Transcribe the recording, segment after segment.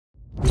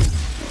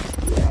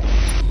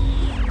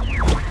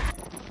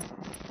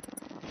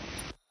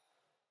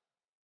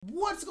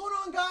What's going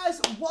on, guys?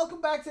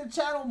 Welcome back to the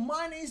channel.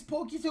 My name is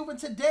PokeTube, and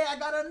today I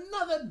got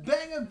another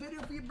banger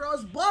video for you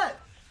bros, but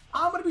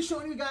I'm going to be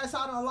showing you guys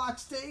how to unlock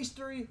Stage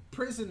 3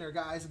 Prisoner,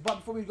 guys. But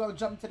before we go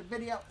jump into the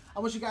video,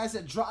 I want you guys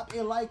to drop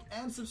a like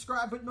and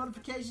subscribe with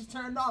notifications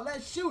turned on.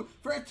 Let's shoot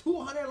for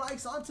 200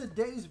 likes on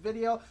today's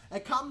video.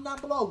 And comment down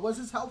below, was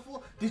this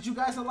helpful? Did you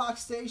guys unlock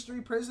Stage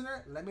 3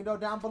 Prisoner? Let me know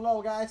down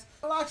below, guys.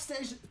 Unlock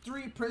Stage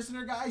 3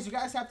 Prisoner, guys. You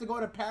guys have to go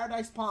to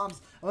Paradise Palms,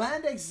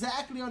 land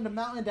exactly on the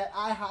mountain that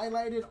I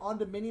highlighted on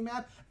the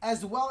minimap,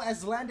 as well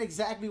as land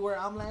exactly where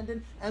I'm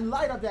landing, and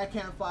light up that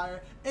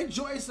campfire,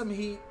 enjoy some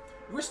heat,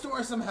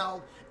 restore some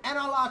health, and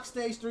unlock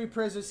Stage 3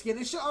 Prisoner skin.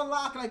 It should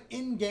unlock like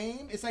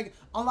in-game. It's like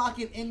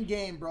unlocking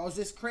in-game, bro. Is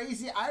this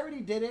crazy? I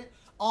already did it.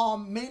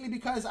 Mainly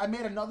because I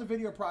made another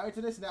video prior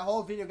to this, and that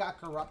whole video got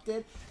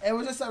corrupted. It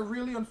was just a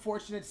really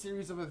unfortunate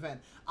series of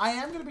events. I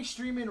am going to be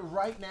streaming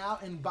right now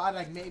in about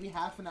like maybe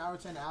half an hour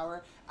to an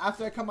hour.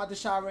 After I come out the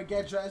shower,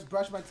 get dressed,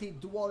 brush my teeth,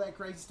 do all that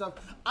crazy stuff.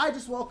 I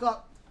just woke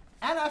up,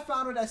 and I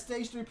found out that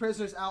Stage 3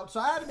 Prisoner is out. So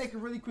I had to make a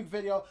really quick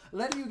video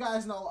letting you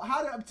guys know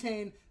how to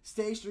obtain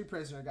Stage 3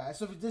 Prisoner, guys.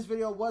 So if this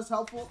video was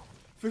helpful,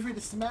 feel free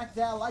to smack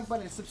that like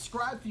button and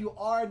subscribe if you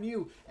are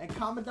new. And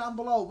comment down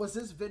below, was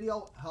this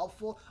video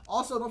helpful?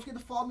 Also, don't forget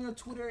to follow me on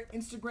Twitter,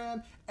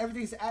 Instagram.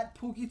 Everything's at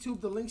PokeTube.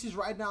 The links is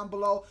right down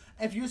below.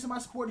 If you're using my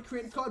supported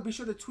creator code, be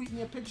sure to tweet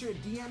me a picture,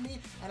 DM me,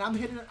 and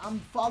I'm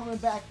following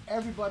back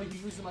everybody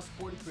who's using my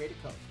supported creator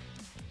code.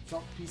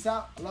 So, peace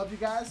out. I love you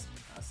guys.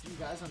 I'll see you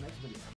guys on the next video.